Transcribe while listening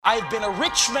I have been a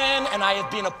rich man and I have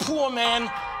been a poor man,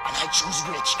 and I choose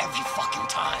rich every fucking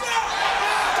time.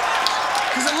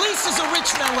 Because at least as a rich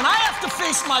man, when I have to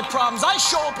face my problems, I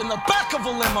show up in the back of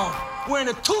a limo wearing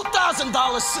a $2,000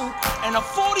 suit and a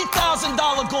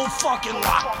 $40,000 gold fucking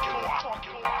watch.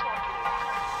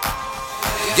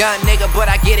 Young nigga, but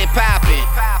I get it poppin'.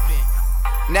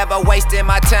 Never wasting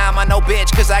my time on no bitch,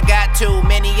 cause I got too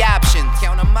many options.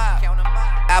 Count 'em up.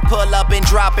 I pull up and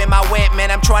drop in my whip, man,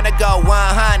 I'm tryna go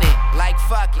 100. Like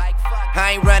fuck it.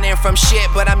 I ain't running from shit,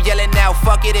 but I'm yelling out,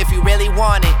 fuck it if you really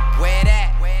want it. Where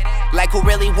that? Like who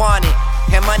really want it?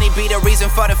 And money be the reason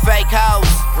for the fake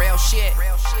hoes. Real shit.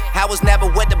 I was never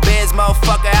with the biz,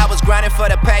 motherfucker, I was grinding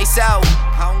for the peso.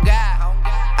 Oh God.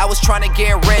 I was tryna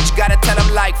get rich, gotta tell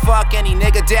them like fuck any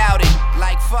nigga doubt it.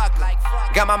 Like fuck.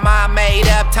 Got my mind made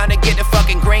up, time to get the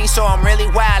fucking green, so I'm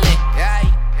really wildin'.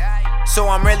 So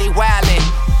I'm really wildin'.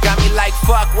 Got me like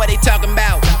fuck what they talking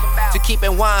about. To keep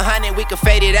it 100, we can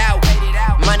fade it out.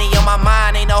 Money on my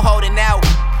mind, ain't no holding out.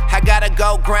 I gotta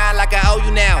go grind like I owe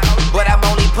you now. But I'm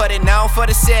only putting on for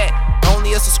the set.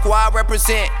 Only us a squad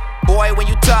represent. Boy, when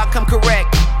you talk, come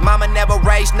correct. Mama never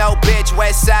raised no bitch.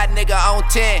 West side nigga on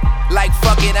 10. Like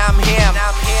fuck it, I'm him.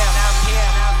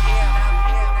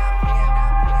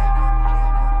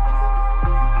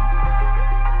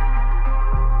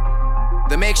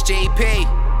 The Mix GP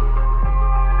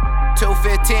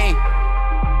 215.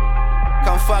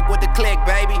 Come fuck with the click,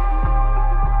 baby.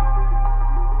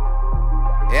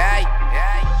 Yeah.